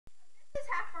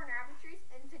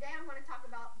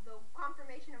the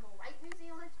conformation of a white New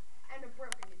Zealand and a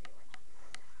broken New Zealand.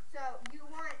 So you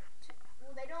want to,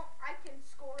 well, they don't, I can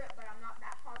score it, but I'm not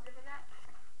that positive in that.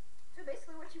 So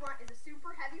basically what you want is a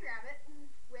super heavy rabbit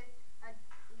with a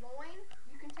loin.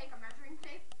 You can take a measuring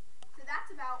tape. So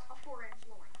that's about a 4-inch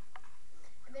loin.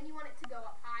 And then you want it to go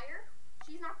up higher.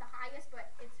 She's not the highest,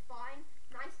 but it's fine.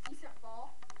 Nice, decent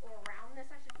fall, or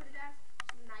roundness I should put it as.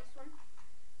 It's a nice one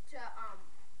to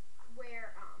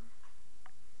where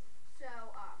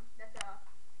that the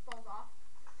falls off.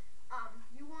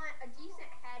 You want a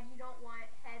decent head. You don't want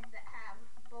heads that have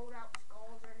bowed out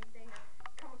skulls or anything.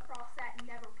 Come across that and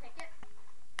never pick it.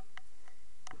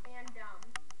 And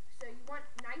so you want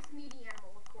nice meaty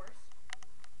animal, of course.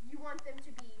 You want them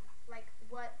to be like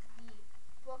what the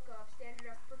book of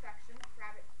Standard of Perfection,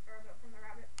 from the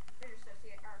Rabbit Breeders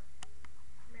Association, or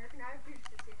American Rabbit Breeders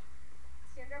Association,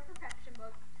 Standard of Perfection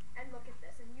book. And look at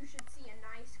this. And